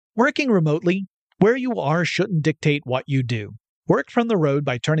Working remotely, where you are shouldn't dictate what you do. Work from the road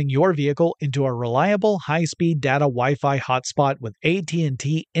by turning your vehicle into a reliable high-speed data Wi-Fi hotspot with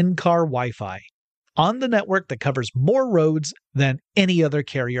AT&T in-car Wi-Fi. On the network that covers more roads than any other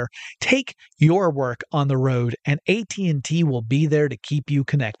carrier, take your work on the road and AT&T will be there to keep you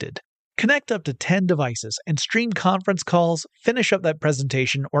connected. Connect up to 10 devices and stream conference calls, finish up that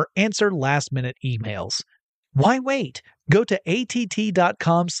presentation, or answer last-minute emails. Why wait? Go to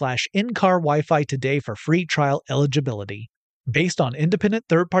att.com/in-car Wi-Fi today for free trial eligibility. Based on independent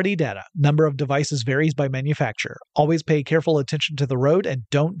third-party data, number of devices varies by manufacturer. Always pay careful attention to the road and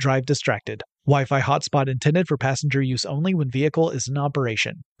don't drive distracted. Wi-Fi hotspot intended for passenger use only when vehicle is in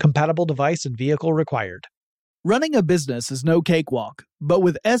operation. Compatible device and vehicle required. Running a business is no cakewalk, but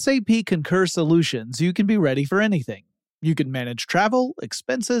with SAP Concur Solutions, you can be ready for anything. You can manage travel,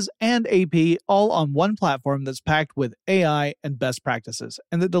 expenses, and AP all on one platform that's packed with AI and best practices,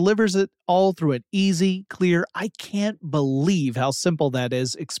 and that delivers it all through an easy, clear, I can't believe how simple that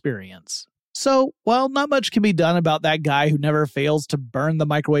is experience. So, while not much can be done about that guy who never fails to burn the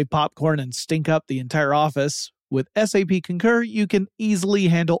microwave popcorn and stink up the entire office, with SAP Concur, you can easily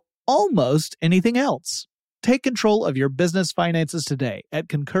handle almost anything else. Take control of your business finances today at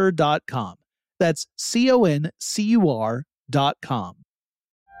concur.com. That's CONCUR.com.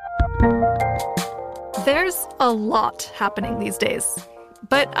 There's a lot happening these days,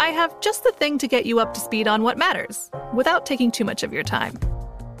 but I have just the thing to get you up to speed on what matters without taking too much of your time.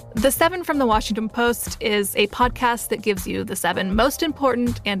 The 7 from the Washington Post is a podcast that gives you the 7 most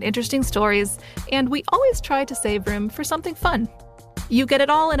important and interesting stories, and we always try to save room for something fun. You get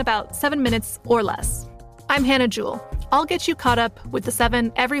it all in about 7 minutes or less. I'm Hannah Jewell. I'll get you caught up with the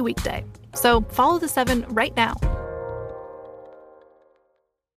 7 every weekday. So follow the 7 right now.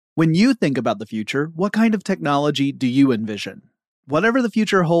 When you think about the future, what kind of technology do you envision? Whatever the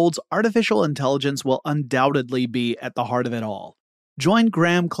future holds, artificial intelligence will undoubtedly be at the heart of it all. Join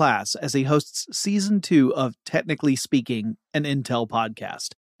Graham Class as he hosts Season 2 of Technically Speaking, an Intel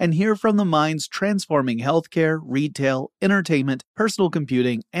podcast, and hear from the minds transforming healthcare, retail, entertainment, personal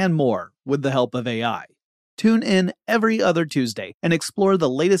computing, and more with the help of AI. Tune in every other Tuesday and explore the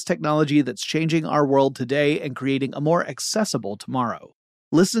latest technology that's changing our world today and creating a more accessible tomorrow.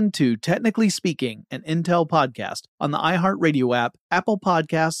 Listen to Technically Speaking, an Intel podcast on the iHeartRadio app, Apple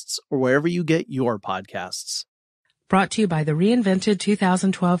Podcasts, or wherever you get your podcasts. Brought to you by the reinvented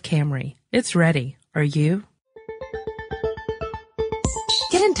 2012 Camry. It's ready. Are you?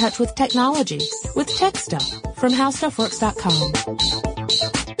 Get in touch with technology with Tech Stuff from HowStuffWorks.com.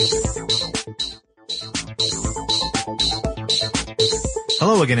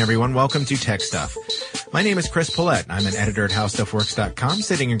 Hello again, everyone. Welcome to Tech Stuff. My name is Chris Pollette. I'm an editor at HowStuffWorks.com.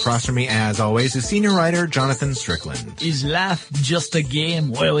 Sitting across from me, as always, is senior writer Jonathan Strickland. Is life just a game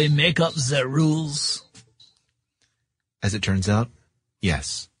where we make up the rules? As it turns out,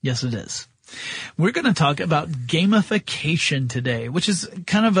 yes. Yes, it is. We're going to talk about gamification today, which is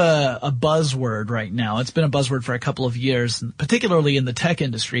kind of a buzzword right now. It's been a buzzword for a couple of years, particularly in the tech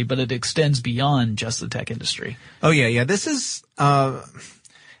industry, but it extends beyond just the tech industry. Oh, yeah. This is,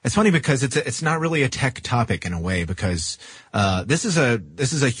 it's funny because it's not really a tech topic in a way, because, this is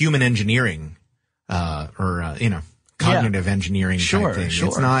a human engineering, cognitive engineering type thing. Sure.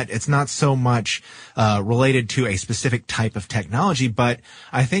 It's not so much related to a specific type of technology, but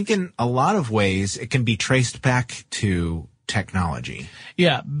I think in a lot of ways it can be traced back to technology.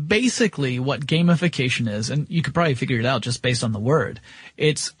 Yeah, basically what gamification is, and you could probably figure it out just based on the word,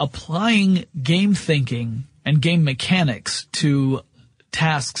 it's applying game thinking and game mechanics to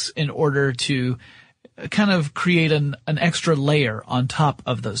tasks in order to kind of create an extra layer on top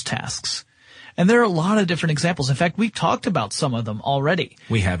of those tasks. And there are a lot of different examples. In fact, we've talked about some of them already.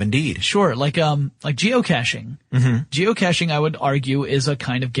 We have indeed. Sure. Like geocaching. Mm-hmm. Geocaching, I would argue, is a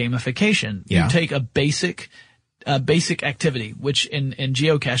kind of gamification. Yeah. You take a basic activity, which in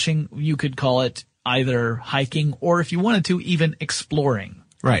geocaching, you could call it either hiking or, if you wanted to, even exploring.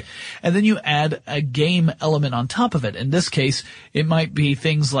 Right. And then you add a game element on top of it. In this case, it might be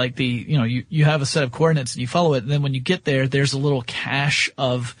things like you have a set of coordinates and you follow it. And then when you get there, there's a little cache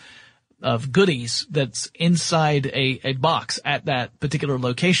of goodies that's inside a box at that particular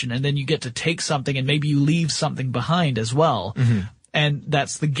location. And then you get to take something and maybe you leave something behind as well. Mm-hmm. And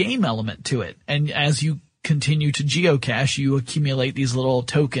that's the game element to it. And as you continue to geocache, you accumulate these little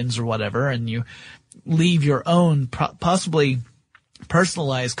tokens or whatever, and you leave your own possibly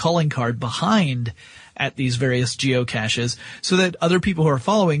personalized calling card behind at these various geocaches so that other people who are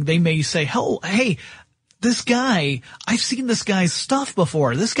following, they may say, oh, hey, this guy, I've seen this guy's stuff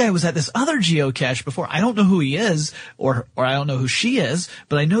before. This guy was at this other geocache before. I don't know who he is or I don't know who she is,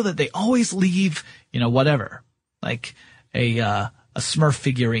 but I know that they always leave, whatever, like a Smurf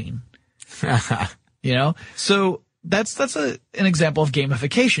figurine, So that's an example of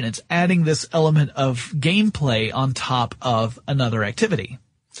gamification. It's adding this element of gameplay on top of another activity.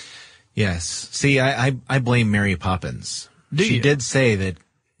 Yes. See, I blame Mary Poppins. She you? did say that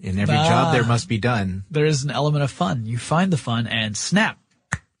in every job there must be done. There is an element of fun. You find the fun and snap.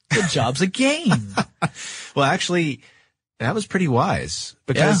 The job's a game. Well, actually, that was pretty wise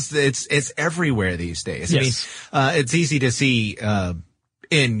because it's everywhere these days. Yes. I mean, it's easy to see,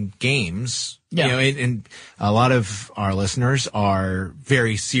 in games, Yeah. And a lot of our listeners are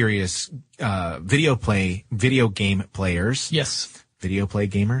very serious, video game players. Yes. Video play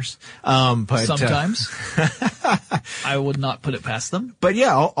gamers. But Sometimes. I would not put it past them. but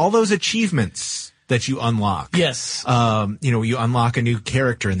yeah, all those achievements that you unlock. Yes. You unlock a new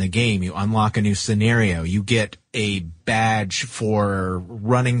character in the game. You unlock a new scenario. You get a badge for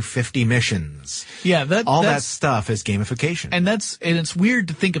running 50 missions. Yeah, All that stuff is gamification. And it's weird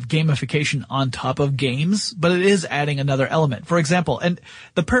to think of gamification on top of games, but it is adding another element. For example, and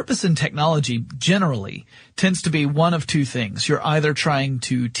the purpose in technology generally tends to be one of two things. You're either trying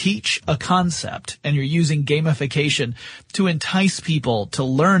to teach a concept and you're using gamification to entice people to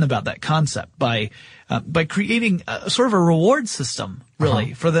learn about that concept by creating a sort of a reward system,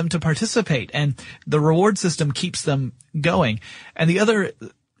 really, for them to participate. And the reward system keeps them going. And the other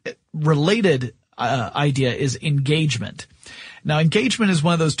related idea is engagement. Now, engagement is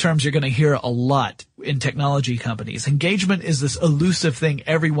one of those terms you're going to hear a lot in technology companies. Engagement is this elusive thing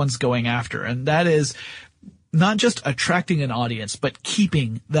everyone's going after, and that is not just attracting an audience, but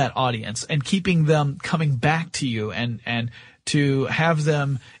keeping that audience and keeping them coming back to you and to have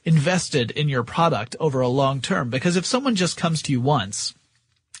them invested in your product over a long term. Because if someone just comes to you once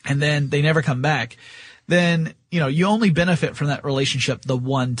and then they never come back, then, you only benefit from that relationship the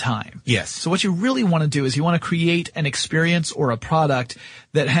one time. Yes. So what you really want to do is you want to create an experience or a product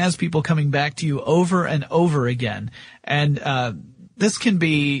that has people coming back to you over and over again. And, this can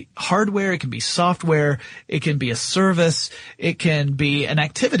be hardware, it can be software, it can be a service, it can be an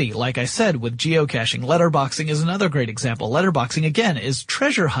activity, like I said, with geocaching. Letterboxing is another great example. Letterboxing, again, is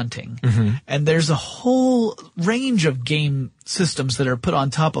treasure hunting. Mm-hmm. And there's a whole range of game systems that are put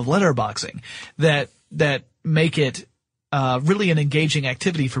on top of letterboxing that make it really an engaging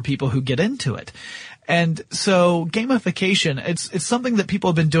activity for people who get into it. And so gamification, it's something that people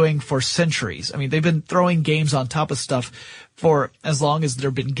have been doing for centuries. I mean, they've been throwing games on top of stuff for as long as there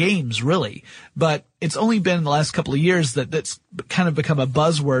have been games, really. But it's only been in the last couple of years that's kind of become a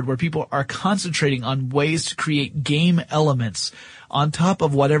buzzword where people are concentrating on ways to create game elements on top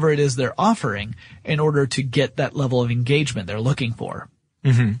of whatever it is they're offering in order to get that level of engagement they're looking for.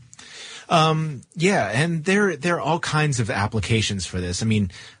 Mm-hmm. Yeah, and there are all kinds of applications for this. I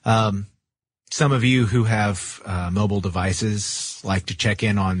mean, some of you who have mobile devices like to check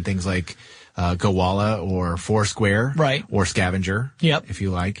in on things like Gowalla or Foursquare, right? Or Scavenger, yep, if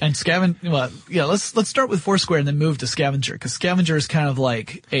you like. And let's start with Foursquare and then move to Scavenger, because Scavenger is kind of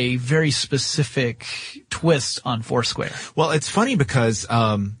like a very specific twist on Foursquare. Well, it's funny because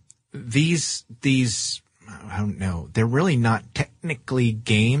these I don't know, they're really not technically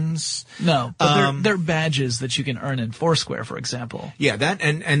games. No, but they're badges that you can earn in Foursquare, for example. Yeah, that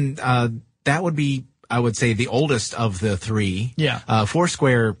and that would be, I would say, the oldest of the three. Yeah.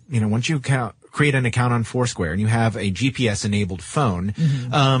 Foursquare, once you create an account on Foursquare and you have a GPS-enabled phone,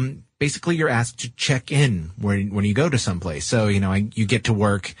 mm-hmm. Basically you're asked to check in when you go to someplace. So, you get to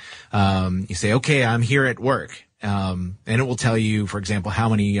work, you say, okay, I'm here at work. And it will tell you, for example, how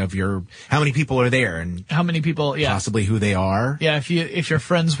many people are there and how many people, yeah, possibly who they are. Yeah. If you're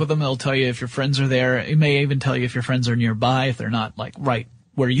friends with them, it'll tell you if your friends are there. It may even tell you if your friends are nearby, if they're not like right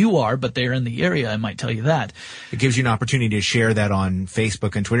where you are, but they're in the area. It might tell you that. It gives you an opportunity to share that on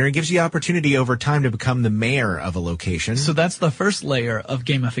Facebook and Twitter. It gives you the opportunity over time to become the mayor of a location. So that's the first layer of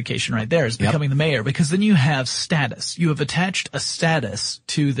gamification right there, is becoming the mayor, because then you have status. You have attached a status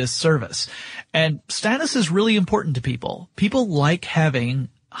to this service. And status is really important to people. People like having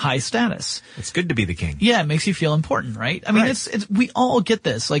high status. It's good to be the king. Yeah, it makes you feel important, right? I mean, right. We all get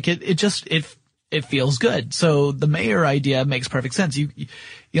this. Like it feels good. So the mayor idea makes perfect sense. You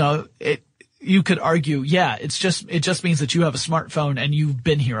could argue, yeah, it just means that you have a smartphone and you've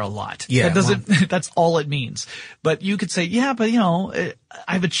been here a lot. Yeah. That's all it means. But you could say, yeah, but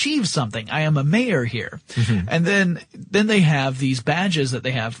I've achieved something. I am a mayor here. And then they have these badges that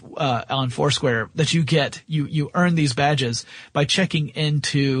they have, on Foursquare that you get. You earn these badges by checking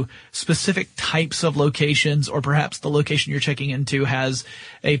into specific types of locations, or perhaps the location you're checking into has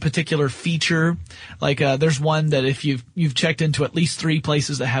a particular feature. Like, there's one that if you've checked into at least 3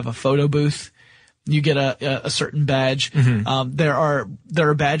 places that have a photo booth, you get a certain badge. There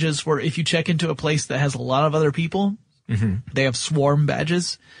are badges where if you check into a place that has a lot of other people, they have swarm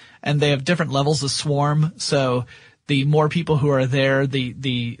badges, and they have different levels of swarm. So the more people who are there,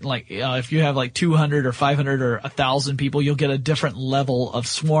 if you have like 200 or 500 or 1,000 people, you'll get a different level of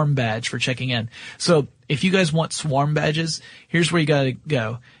swarm badge for checking in. So if you guys want swarm badges, here's where you gotta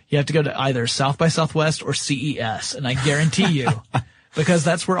go. You have to go to either South by Southwest or CES, and I guarantee you, because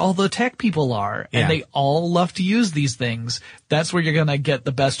that's where all the tech people are, and they all love to use these things. That's where you're gonna get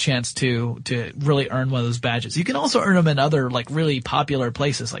the best chance to really earn one of those badges. You can also earn them in other, like, really popular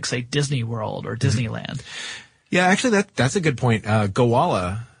places, like, say, Disney World or Disneyland. Yeah, actually, that's a good point.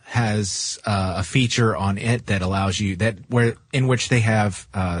 Gowalla has a feature on it that allows you in which they have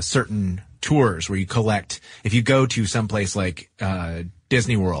certain tours where you collect. If you go to some place like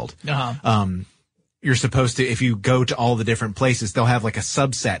Disney World, you're supposed to, if you go to all the different places, they'll have like a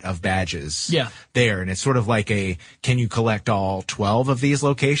subset of badges there. And it's sort of like can you collect all 12 of these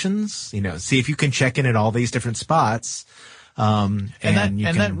locations? See if you can check in at all these different spots.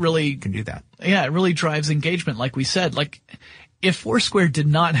 That really can do that. Yeah, it really drives engagement, like we said. Like, if Foursquare did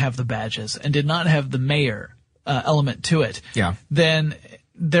not have the badges and did not have the mayor element to it, then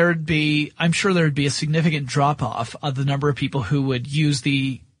I'm sure there'd be a significant drop off of the number of people who would use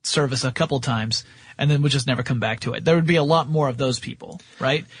the service a couple times and then would just never come back to it. There would be a lot more of those people,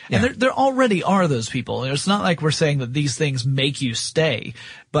 right? Yeah. And there already are those people. It's not like we're saying that these things make you stay,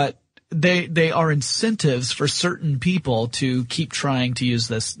 but they are incentives for certain people to keep trying to use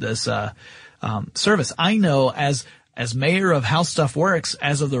this service. I know as mayor of How Stuff Works,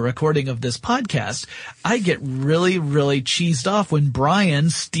 as of the recording of this podcast, I get really, really cheesed off when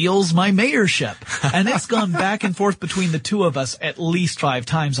Brian steals my mayorship. And it's gone back and forth between the two of us at least 5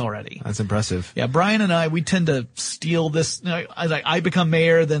 times already. That's impressive. Yeah, Brian and I, we tend to steal this. I become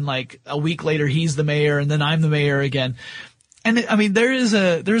mayor, then like a week later he's the mayor, and then I'm the mayor again. And there's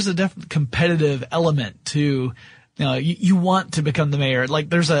a definite competitive element to, you want to become the mayor. Like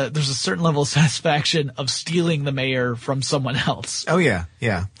there's a certain level of satisfaction of stealing the mayor from someone else. Oh yeah,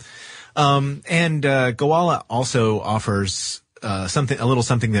 yeah. And Gowalla also offers a little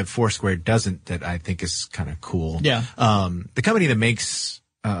something that Foursquare doesn't, that I think is kind of cool. Yeah. The company that makes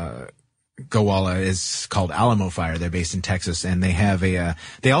Gowalla is called Alamo Fire. They're based in Texas, and they have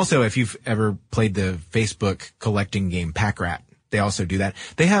they also, if you've ever played the Facebook collecting game Pack Rat, they also do that.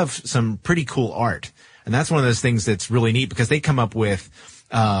 They have some pretty cool art. And that's one of those things that's really neat, because they come up with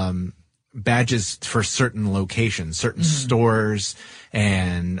badges for certain locations, certain stores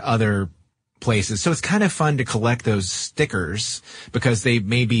and other places. So it's kind of fun to collect those stickers because they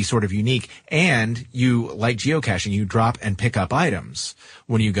may be sort of unique. And you, like geocaching, you drop and pick up items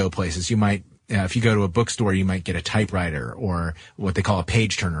when you go places. You might, if you go to a bookstore, you might get a typewriter or what they call a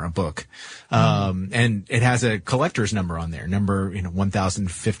page turner, a book. And it has a collector's number on there, number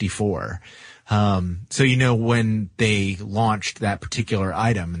 1054. So when they launched that particular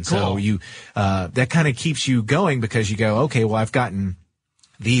item. And so that kind of keeps you going, because you go, okay, well, I've gotten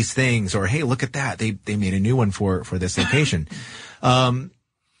these things, or hey, look at that. They made a new one for this location.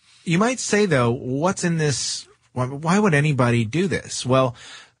 You might say though, what's in this? Why would anybody do this? Well,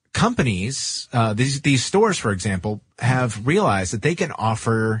 companies, these stores, for example, have realized that they can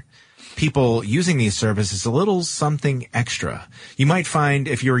offer people using these services a little something extra. You might find,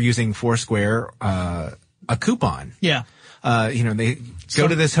 if you're using Foursquare, a coupon. Yeah. They go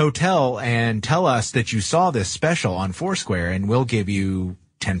to this hotel and tell us that you saw this special on Foursquare, and we'll give you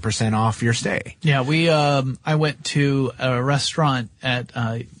 10% off your stay. Yeah, I went to a restaurant at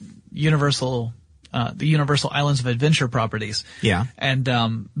Universal, the Universal Islands of Adventure properties. Yeah.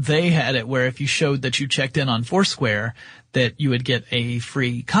 And they had it where if you showed that you checked in on Foursquare, that you would get a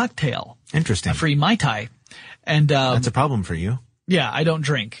free cocktail. Interesting. A free Mai Tai. And that's a problem for you. Yeah, I don't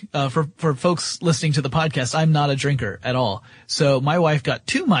drink. For folks listening to the podcast, I'm not a drinker at all. So my wife got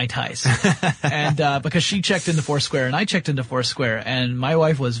 2 Mai Tais. And because she checked into Foursquare and I checked into Foursquare, and my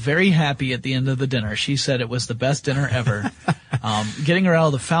wife was very happy at the end of the dinner. She said it was the best dinner ever. Getting her out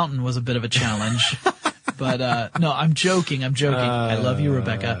of the fountain was a bit of a challenge. But no, I'm joking. I love you,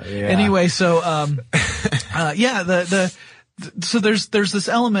 Rebecca. Yeah. Anyway, so so there's this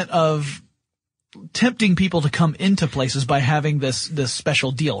element of tempting people to come into places by having this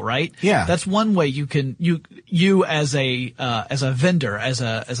special deal, right? Yeah. That's one way you can, you as a vendor, as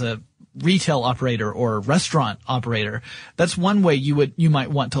a retail operator or restaurant operator, that's one way you might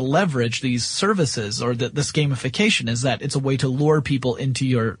want to leverage these services or this gamification, is that it's a way to lure people into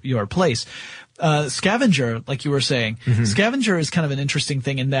your place. Scavenger, like you were saying, Scavenger is kind of an interesting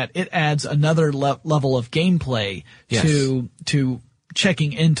thing in that it adds another level of gameplay to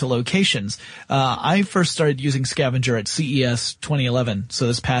checking into locations. I first started using Scavenger at CES 2011, so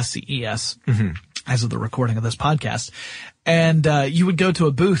this past CES, as of the recording of this podcast. And you would go to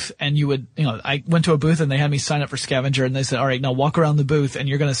a booth and I went to a booth and they had me sign up for Scavenger, and they said, all right, now walk around the booth and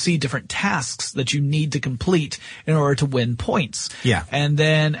you're going to see different tasks that you need to complete in order to win points. Yeah. And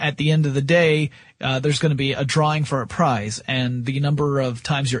then at the end of the day, there's going to be a drawing for a prize, and the number of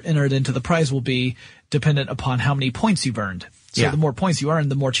times you're entered into the prize will be dependent upon how many points you've earned. So the more points you earn,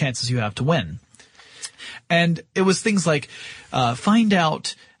 the more chances you have to win. And it was things like, find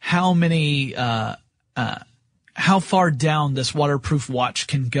out how many, how far down this waterproof watch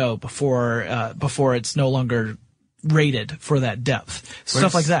can go before it's no longer rated for that depth.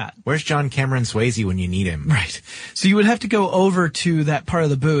 Stuff like that. Where's John Cameron Swayze when you need him? Right. So you would have to go over to that part of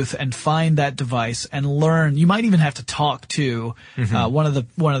the booth and find that device and learn. You might even have to talk to one of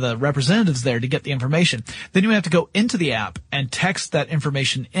the representatives there to get the information. Then you would have to go into the app and text that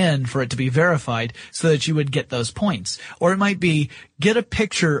information in for it to be verified so that you would get those points. Or it might be, get a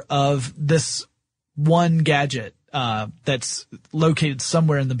picture of this one gadget that's located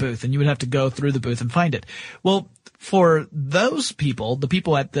somewhere in the booth, and you would have to go through the booth and find it. Well, for those people, the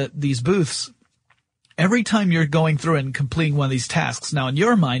people at these booths, every time you're going through and completing one of these tasks, now in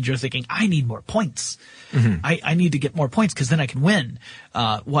your mind you're thinking, I need more points. I need to get more points because then I can win.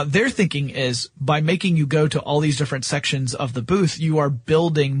 What they're thinking is, by making you go to all these different sections of the booth, you are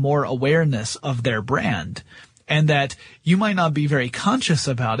building more awareness of their brand. And that you might not be very conscious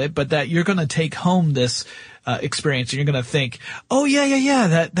about it, but that you're going to take home this experience, and you're going to think, oh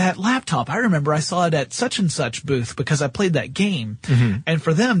yeah, that laptop, I remember I saw it at such and such booth because I played that game. And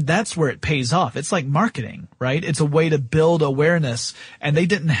for them, that's where it pays off. It's like marketing, right? It's a way to build awareness, and they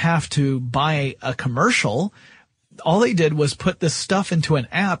didn't have to buy a commercial. All they did was put this stuff into an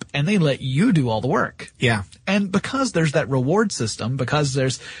app, and they let you do all the work. Yeah. And because there's that reward system, because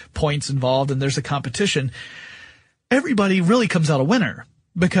there's points involved and there's a competition, everybody really comes out a winner,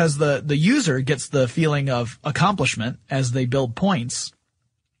 because the user gets the feeling of accomplishment as they build points,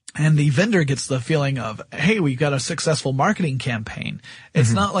 and the vendor gets the feeling of, hey, we got a successful marketing campaign.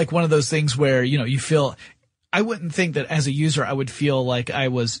 It's not like one of those things where, you feel, I wouldn't think that as a user I would feel like I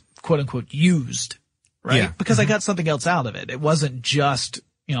was quote unquote used, right? Yeah. Because I got something else out of it. It wasn't just,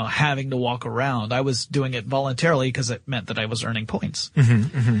 having to walk around. I was doing it voluntarily because it meant that I was earning points.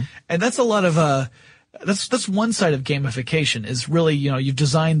 And that's a lot of, that's one side of gamification, is really, you've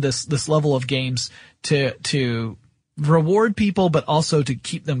designed this level of games to reward people, but also to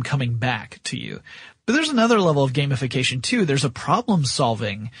keep them coming back to you. But there's another level of gamification too. There's a problem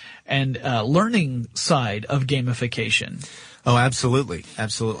solving and learning side of gamification. Oh, absolutely.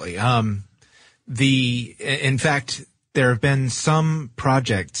 Absolutely. In fact, there have been some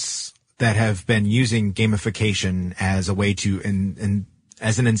projects that have been using gamification as a way to,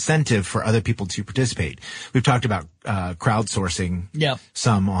 as an incentive for other people to participate. We've talked about crowdsourcing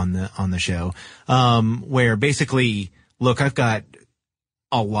some on the show, where basically, look, I've got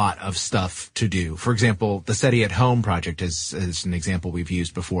a lot of stuff to do. For example, the SETI at Home project is an example we've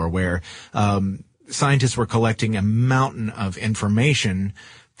used before, where scientists were collecting a mountain of information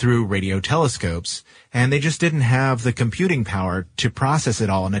through radio telescopes, and they just didn't have the computing power to process it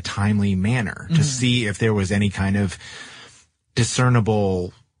all in a timely manner to see if there was any kind of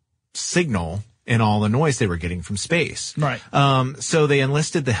discernible signal in all the noise they were getting from space. Right. So they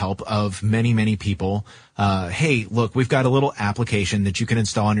enlisted the help of many, many people. Hey, look, we've got a little application that you can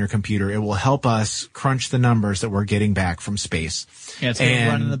install on your computer. It will help us crunch the numbers that we're getting back from space. Yeah, it's going to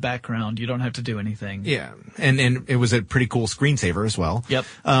run in the background. You don't have to do anything. Yeah. And it was a pretty cool screensaver as well. Yep.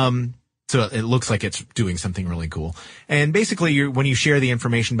 So it looks like it's doing something really cool. And basically, when you share the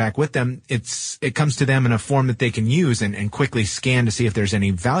information back with them, it comes to them in a form that they can use and quickly scan to see if there's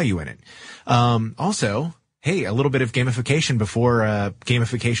any value in it. Also, hey, a little bit of gamification before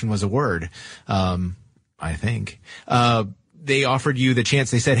gamification was a word, I think. They offered you the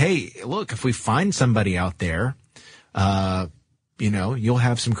chance. They said, hey, look, if we find somebody out there, you'll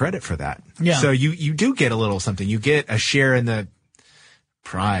have some credit for that. Yeah. So you do get a little something. You get a share in the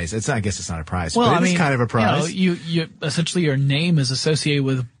prize. I guess it's not a prize, but it is kind of a prize. You essentially, your name is associated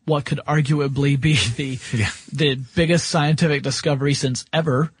with what could arguably be the biggest scientific discovery since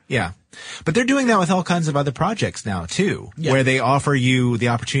ever. Yeah. But they're doing that with all kinds of other projects now, too, where they offer you the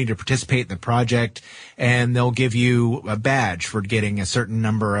opportunity to participate in the project, and they'll give you a badge for getting a certain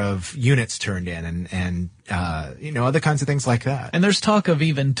number of units turned in and other kinds of things like that. And there's talk of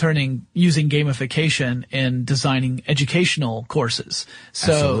even using gamification in designing educational courses.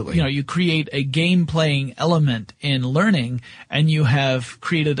 So, Absolutely. You create a game-playing element in learning, and you have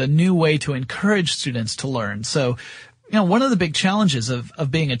created a new way to encourage students to learn. So, one of the big challenges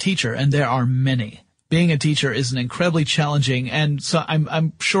of being a teacher, and there are many, being a teacher is an incredibly challenging, and so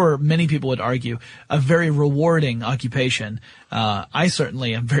I'm sure many people would argue, a very rewarding occupation. I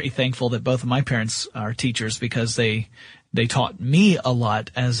certainly am very thankful that both of my parents are teachers because they taught me a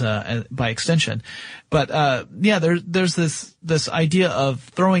lot by extension. But, there's this idea of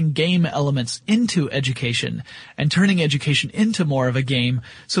throwing game elements into education and turning education into more of a game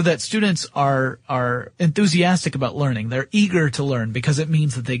so that students are enthusiastic about learning. They're eager to learn because it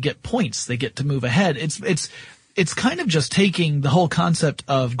means that they get points. They get to move ahead. It's kind of just taking the whole concept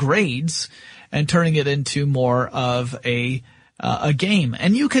of grades and turning it into more of a game.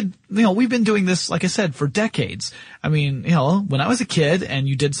 And we've been doing this, like I said, for decades. I mean, when I was a kid and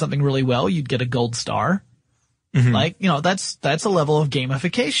you did something really well, you'd get a gold star. Mm-hmm. That's a level of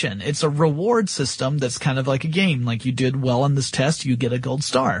gamification. It's a reward system that's kind of like a game. Like you did well on this test, you get a gold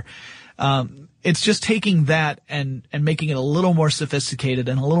star. It's just taking that and making it a little more sophisticated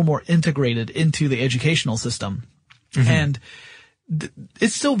and a little more integrated into the educational system. Mm-hmm. And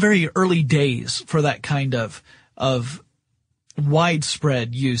it's still very early days for that kind of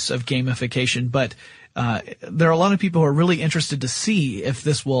widespread use of gamification, but there are a lot of people who are really interested to see if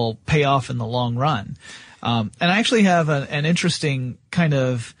this will pay off in the long run. And I actually have an interesting kind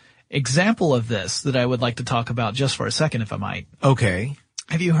of example of this that I would like to talk about just for a second, if I might. Okay.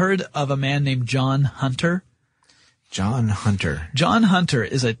 Have you heard of a man named John Hunter? John Hunter. John Hunter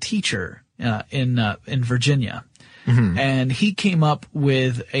is a teacher in Virginia. Mm-hmm. And he came up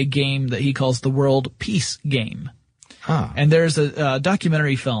with a game that he calls the World Peace Game. Huh. And there's a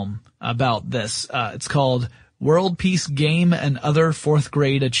documentary film about this. It's called World Peace Game and Other Fourth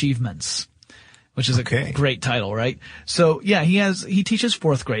Grade Achievements, which is a great title, right? So he teaches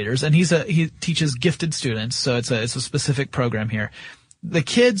fourth graders, and he teaches gifted students. So it's a specific program here. The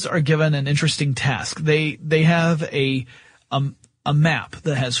kids are given an interesting task. They have a map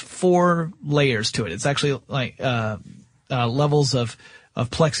that has 4 layers to it. It's actually like levels of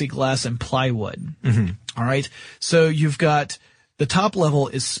plexiglass and plywood. Mm-hmm. All right. So you've got the top level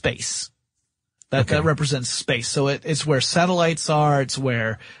is space. That represents space. So it's where satellites are. It's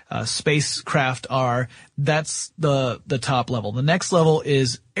where spacecraft are. That's the top level. The next level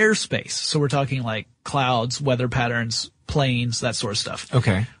is airspace. So we're talking like clouds, weather patterns, planes, that sort of stuff.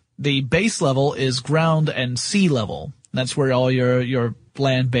 Okay. The base level is ground and sea level. That's where all your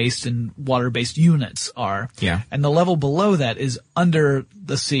land-based and water-based units are. Yeah. And the level below that is under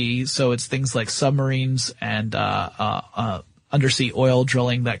the sea, so it's things like submarines and undersea oil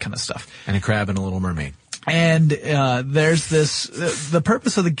drilling, that kind of stuff. And a crab and a Little Mermaid. And there's this. The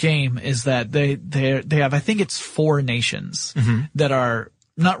purpose of the game is that they have, I think it's 4 nations that are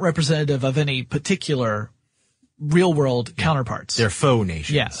not representative of any particular real-world counterparts. They're faux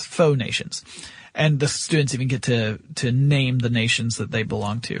nations. Yes, faux nations. And the students even get to name the nations that they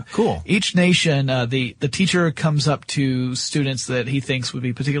belong to. Cool. Each nation, the teacher comes up to students that he thinks would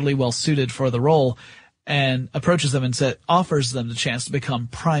be particularly well suited for the role and approaches them and offers them the chance to become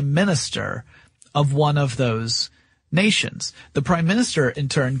prime minister of one of those nations. The prime minister, in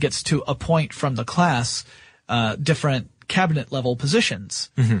turn, gets to appoint from the class different cabinet level positions.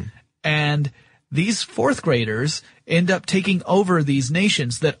 Mm-hmm. And these fourth graders end up taking over these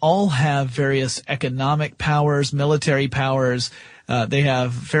nations that all have various economic powers, military powers. They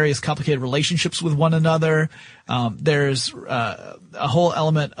have various complicated relationships with one another. There's a whole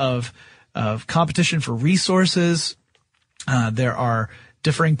element of competition for resources. There are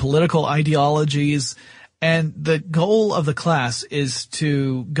differing political ideologies. And the goal of the class is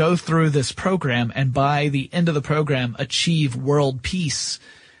to go through this program and by the end of the program achieve world peace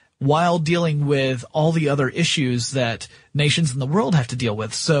while dealing with all the other issues that nations in the world have to deal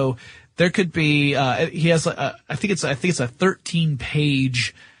with. So there could be, he has, I think it's a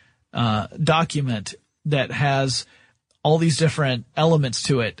 13-page document that has all these different elements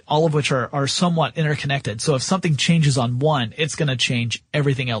to it, all of which are somewhat interconnected. So if something changes on one, it's going to change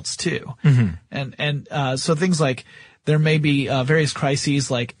everything else too. Mm-hmm. And so things like there may be various crises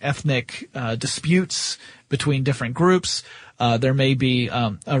like ethnic disputes between different groups. There may be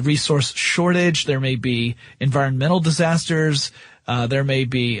a resource shortage. There may be environmental disasters. There may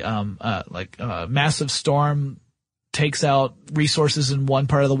be, like a massive storm takes out resources in one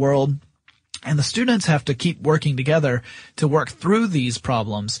part of the world. And the students have to keep working together to work through these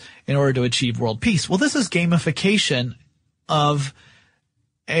problems in order to achieve world peace. Well, this is gamification of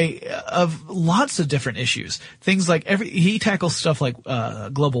lots of different issues. Things like he tackles stuff like,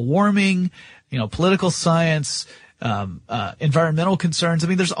 global warming, political science, environmental concerns. I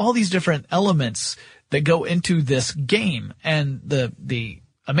mean, there's all these different elements that go into this game. And the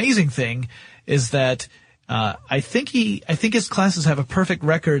amazing thing is that I think his classes have a perfect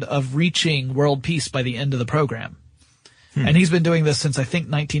record of reaching world peace by the end of the program. And he's been doing this since I think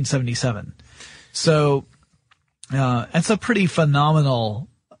 1977. So, it's a pretty phenomenal,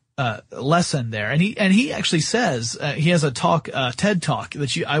 lesson there. And he actually says, he has a talk, TED Talk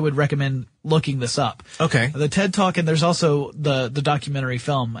that I would recommend looking this up. Okay. The TED Talk, and there's also the documentary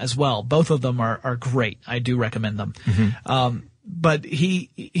film as well. Both of them are great. I do recommend them. Mm-hmm. But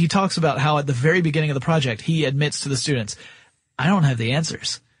he talks about how at the very beginning of the project, he admits to the students, I don't have the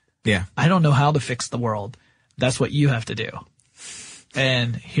answers. Yeah. I don't know how to fix the world. That's what you have to do.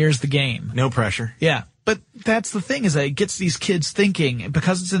 And here's the game. No pressure. Yeah. But that's the thing, is that it gets these kids thinking,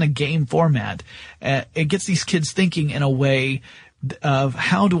 because it's in a game format, it gets these kids thinking in a way of,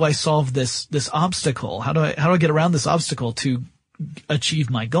 how do I solve this obstacle? How do I get around this obstacle to achieve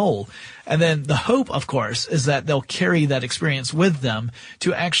my goal? And then the hope, of course, is that they'll carry that experience with them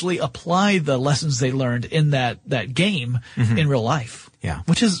to actually apply the lessons they learned in that game in real life. Yeah.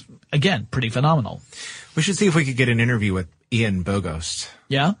 Which is, again, pretty phenomenal. We should see if we could get an interview with Ian Bogost.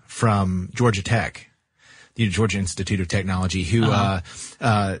 Yeah. From Georgia Tech, the Georgia Institute of Technology, who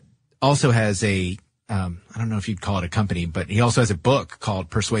also has a I don't know if you'd call it a company, but he also has a book called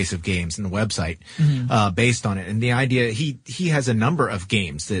Persuasive Games and a website based on it. And the idea, he has a number of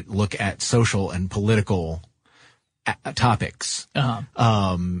games that look at social and political topics.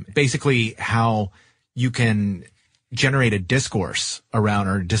 Basically how you can generate a discourse around,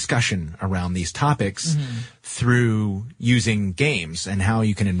 or discussion around these topics through using games, and how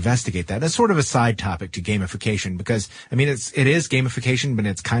you can investigate that. That's sort of a side topic to gamification, because I mean, it is gamification, but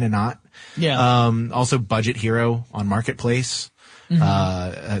it's kind of not. Yeah. Also Budget Hero on Marketplace,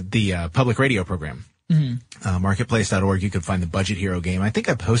 the public radio program, marketplace.org. You can find the Budget Hero game. I think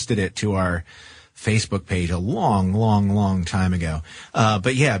I posted it to our Facebook page a long time ago.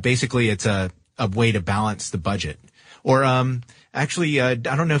 But yeah, basically it's a way to balance the budget. Or, actually, I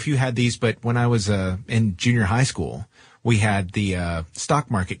don't know if you had these, but when I was, in junior high school, we had the,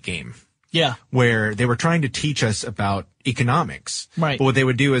 stock market game. Yeah. Where they were trying to teach us about economics. Right. But what they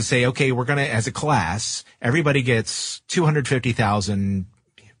would do is say, okay, we're gonna, as a class, everybody gets 250,000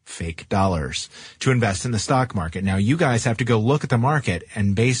 fake dollars to invest in the stock market. Now you guys have to go look at the market,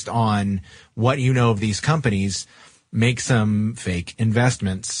 and based on what you know of these companies, make some fake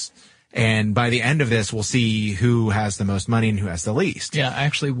investments. And by the end of this, we'll see who has the most money and who has the least. Yeah, I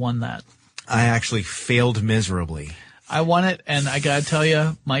actually won that. I actually failed miserably. I won it, and I gotta tell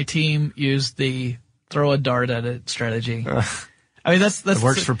you, my team used the throw a dart at it strategy. I mean, that's it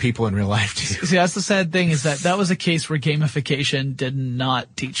works for people in real life too. See, that's the sad thing, is that was a case where gamification did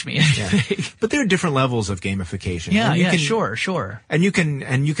not teach me anything. Yeah. But there are different levels of gamification. Yeah, sure. And you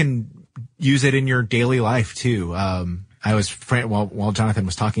can use it in your daily life too. I was while Jonathan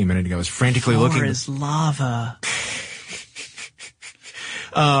was talking a minute ago, I was frantically looking. Is lava.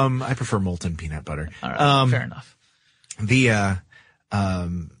 I prefer molten peanut butter. All right, fair enough. The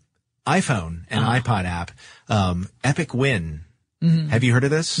iPhone and iPod app, Epic Win. Have you heard of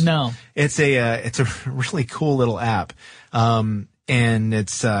this? No. It's a really cool little app. And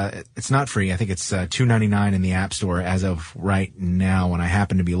it's not free. I think it's $2.99 in the App Store as of right now when I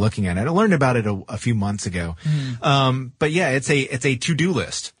happen to be looking at it. I learned about it a few months ago. But yeah, it's a to-do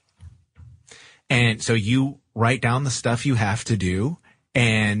list. And so you write down the stuff you have to do,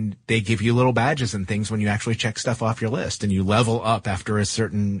 and they give you little badges and things when you actually check stuff off your list, and you level up after a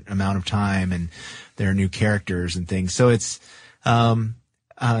certain amount of time, and there are new characters and things. So it's gotten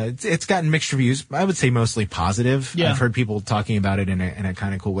mixed reviews. I would say mostly positive. Yeah. I've heard people talking about it in a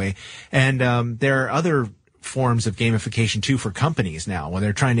kind of cool way. And, there are other forms of gamification too for companies now, when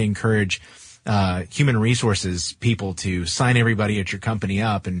they're trying to encourage, human resources people to sign everybody at your company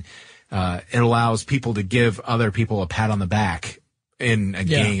up. And, it allows people to give other people a pat on the back in a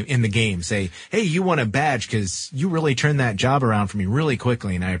game, in the game. Say, hey, you won a badge because you really turned that job around for me really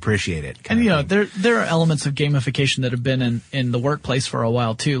quickly, and I appreciate it. And, you know, there are elements of gamification that have been in the workplace for a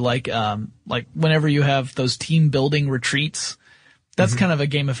while too, like whenever you have those team building retreats, that's kind of a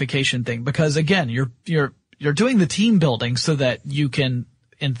gamification thing, because again, you're doing the team building so that you can,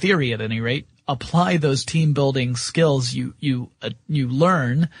 in theory at any rate, apply those team building skills you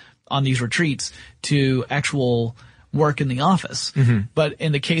learn on these retreats to actual work in the office. But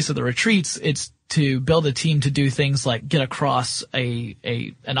in the case of the retreats, it's to build a team to do things like get across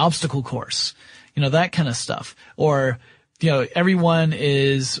an obstacle course, that kind of stuff. Or, everyone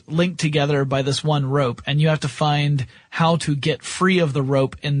is linked together by this one rope, and you have to find how to get free of the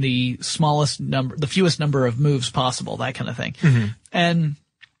rope in the fewest number of moves possible, that kind of thing. And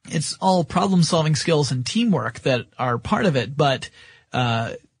it's all problem solving skills and teamwork that are part of it, but,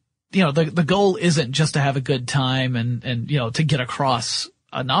 the goal isn't just to have a good time and to get across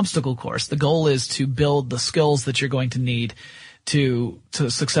an obstacle course. The goal is to build the skills that you're going to need to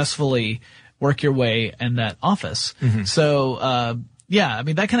successfully work your way in that office. So, that kind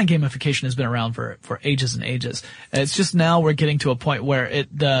of gamification has been around for ages and ages. And it's just now we're getting to a point where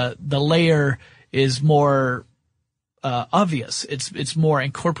the layer is more obvious. It's more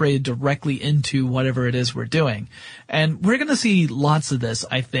incorporated directly into whatever it is we're doing. And we're going to see lots of this,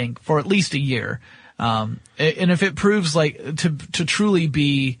 I think, for at least a year. And if it proves like to truly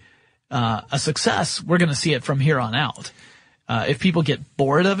be a success, we're going to see it from here on out. If people get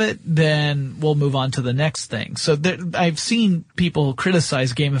bored of it, then we'll move on to the next thing. So I've seen people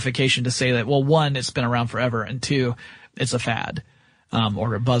criticize gamification to say that, well, one, it's been around forever, and two, it's a fad,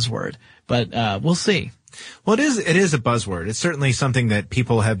 or a buzzword. But we'll see. Well, it is a buzzword. It's certainly something that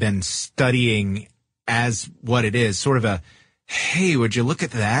people have been studying as what it is, sort of a, hey, would you look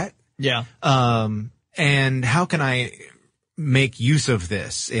at that? Yeah. And how can I make use of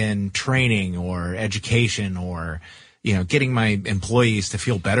this in training or education or, getting my employees to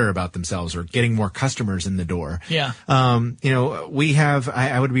feel better about themselves or getting more customers in the door. Yeah. We have,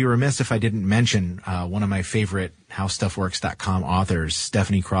 I would be remiss if I didn't mention, one of my favorite HowStuffWorks.com authors,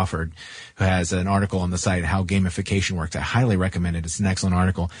 Stephanie Crawford, who has an article on the site, How Gamification Works. I highly recommend it. It's an excellent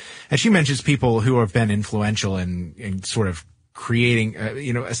article. And she mentions people who have been influential in sort of creating,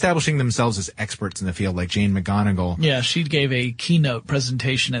 establishing themselves as experts in the field, like Jane McGonigal. Yeah, she gave a keynote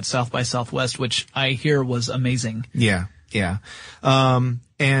presentation at South by Southwest, which I hear was amazing. Yeah. I'm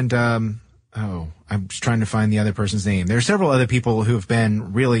just trying to find the other person's name. There are several other people who have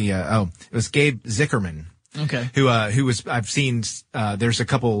been really, it was Gabe Zickerman. Okay. Who was, I've seen, there's a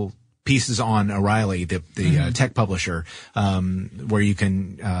couple pieces on O'Reilly, the tech publisher, where you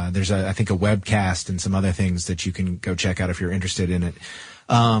can, there's I think a webcast and some other things that you can go check out if you're interested in it.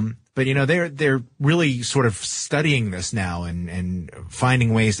 But they're really sort of studying this now and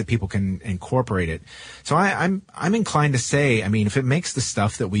finding ways that people can incorporate it. So I'm inclined to say, if it makes the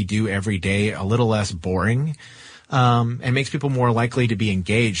stuff that we do every day a little less boring, and makes people more likely to be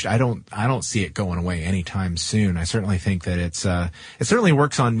engaged, I don't see it going away anytime soon. I certainly think that it certainly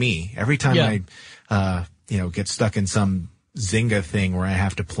works on me. Every time I get stuck in some Zynga thing where I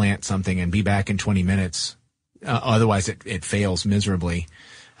have to plant something and be back in 20 minutes, otherwise it fails miserably,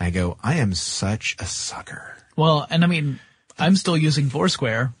 I go, I am such a sucker. Well, and I'm still using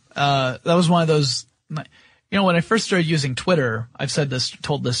Foursquare. That was one of those, when I first started using Twitter, I've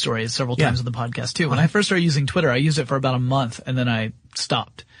told this story several times on the podcast too. When I first started using Twitter, I used it for about a month and then I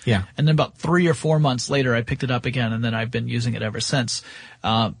stopped. Yeah. And then about 3 or 4 months later, I picked it up again and then I've been using it ever since.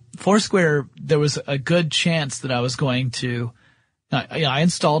 Foursquare, there was a good chance that I was going to, I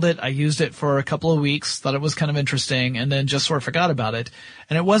installed it. I used it for a couple of weeks, thought it was kind of interesting, and then just sort of forgot about it.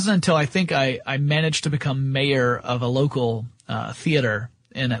 And it wasn't until I think I managed to become mayor of a local theater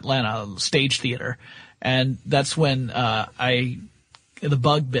in Atlanta, a stage theater. And that's when the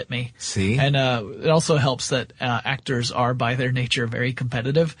bug bit me. See? And it also helps that actors are by their nature very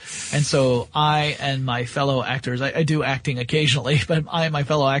competitive. And so I and my fellow actors, I do acting occasionally, but I and my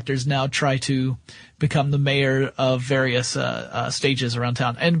fellow actors now try to become the mayor of various stages around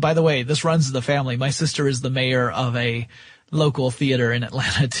town. And by the way, this runs in the family. My sister is the mayor of a local theater in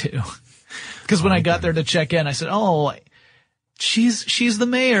Atlanta too. Because when I got there to check in, I said, "Oh, she's the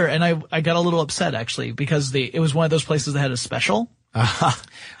mayor," and I got a little upset actually because it was one of those places that had a special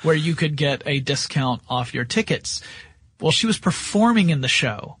where you could get a discount off your tickets. Well, she was performing in the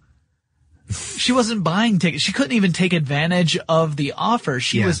show. She wasn't buying tickets. She couldn't even take advantage of the offer.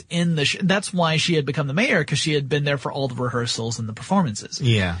 She was in the that's why she had become the mayor, because she had been there for all the rehearsals and the performances.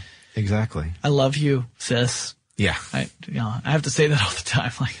 Yeah, exactly. I love you, sis. Yeah. I have to say that all the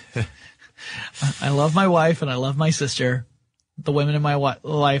time. Like, I love my wife and I love my sister. The women in my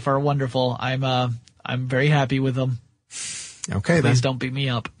life are wonderful. I'm very happy with them. Okay, Please don't beat me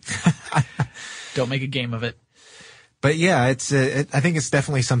up. Don't make a game of it. But yeah, I think it's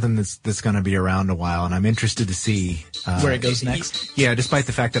definitely something that's going to be around a while, and I'm interested to see where it goes next. Yeah, despite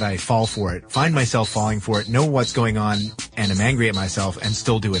the fact that I find myself falling for it, know what's going on and am angry at myself and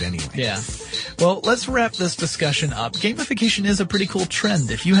still do it anyway. Yeah. Well, let's wrap this discussion up. Gamification is a pretty cool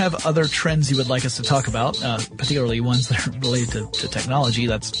trend. If you have other trends you would like us to talk about, particularly ones that are related to technology,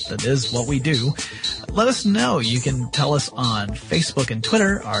 that is what we do, let us know. You can tell us on Facebook and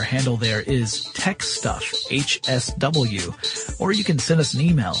Twitter. Our handle there is TechStuff, HSW. Or you can send us an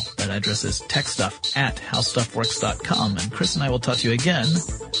email. That address is techstuff@howstuffworks.com. And Chris and I will talk to you again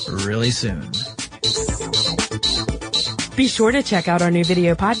really soon. Be sure to check out our new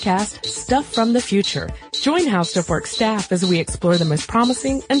video podcast, Stuff from the Future. Join How Stuff Works staff as we explore the most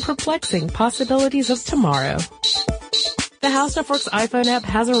promising and perplexing possibilities of tomorrow. The How Stuff Works iPhone app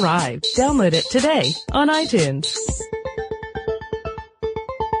has arrived. Download it today on iTunes.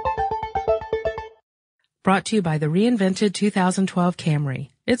 Brought to you by the reinvented 2012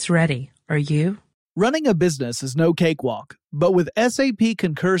 Camry. It's ready. Are you? Running a business is no cakewalk, but with SAP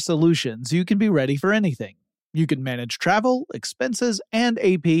Concur Solutions, you can be ready for anything. You can manage travel, expenses, and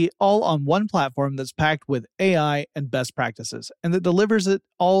AP all on one platform that's packed with AI and best practices, and that delivers it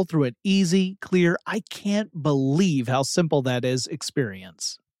all through an easy, clear, I can't believe how simple that is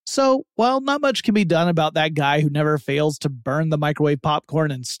experience. So, while not much can be done about that guy who never fails to burn the microwave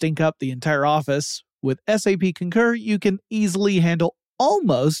popcorn and stink up the entire office, with SAP Concur, you can easily handle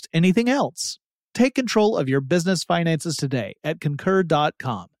almost anything else. Take control of your business finances today at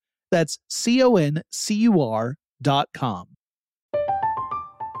Concur.com. That's CONCUR.com.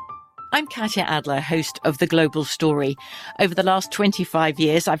 I'm Katya Adler, host of The Global Story. Over the last 25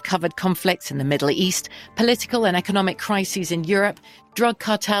 years, I've covered conflicts in the Middle East, political and economic crises in Europe, drug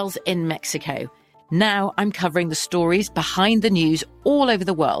cartels in Mexico. Now I'm covering the stories behind the news all over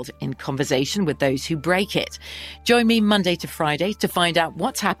the world in conversation with those who break it. Join me Monday to Friday to find out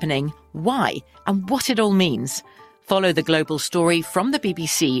what's happening, why, and what it all means. Follow The Global Story from the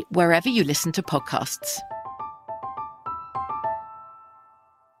BBC wherever you listen to podcasts.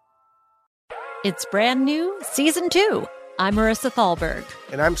 It's brand new, Season 2. I'm Marissa Thalberg.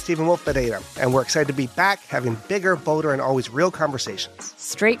 And I'm Stephen Wolf Pereira. And we're excited to be back having bigger, bolder, and always real conversations.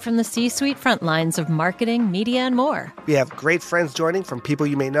 Straight from the C-suite front lines of marketing, media, and more. We have great friends joining from people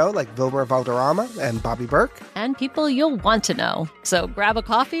you may know, like Wilmer Valderrama and Bobby Burke. And people you'll want to know. So grab a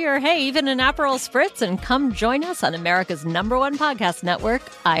coffee or, hey, even an Aperol Spritz and come join us on America's #1 podcast network,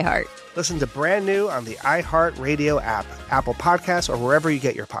 iHeart. Listen to Brand New on the iHeart Radio app, Apple Podcasts, or wherever you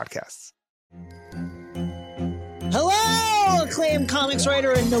get your podcasts. Hello, acclaimed comics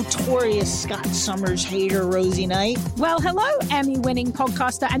writer and notorious Scott Summers hater, Rosie Knight. Well, hello, Emmy-winning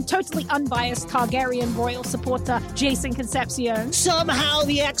podcaster and totally unbiased Targaryen royal supporter, Jason Concepcion. Somehow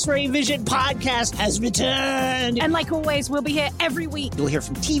the X-Ray Vision podcast has returned. And like always, we'll be here every week. You'll hear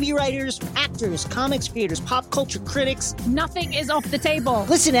from TV writers, actors, comics creators, pop culture critics. Nothing is off the table.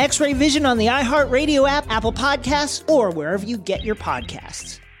 Listen to X-Ray Vision on the iHeartRadio app, Apple Podcasts, or wherever you get your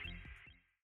podcasts.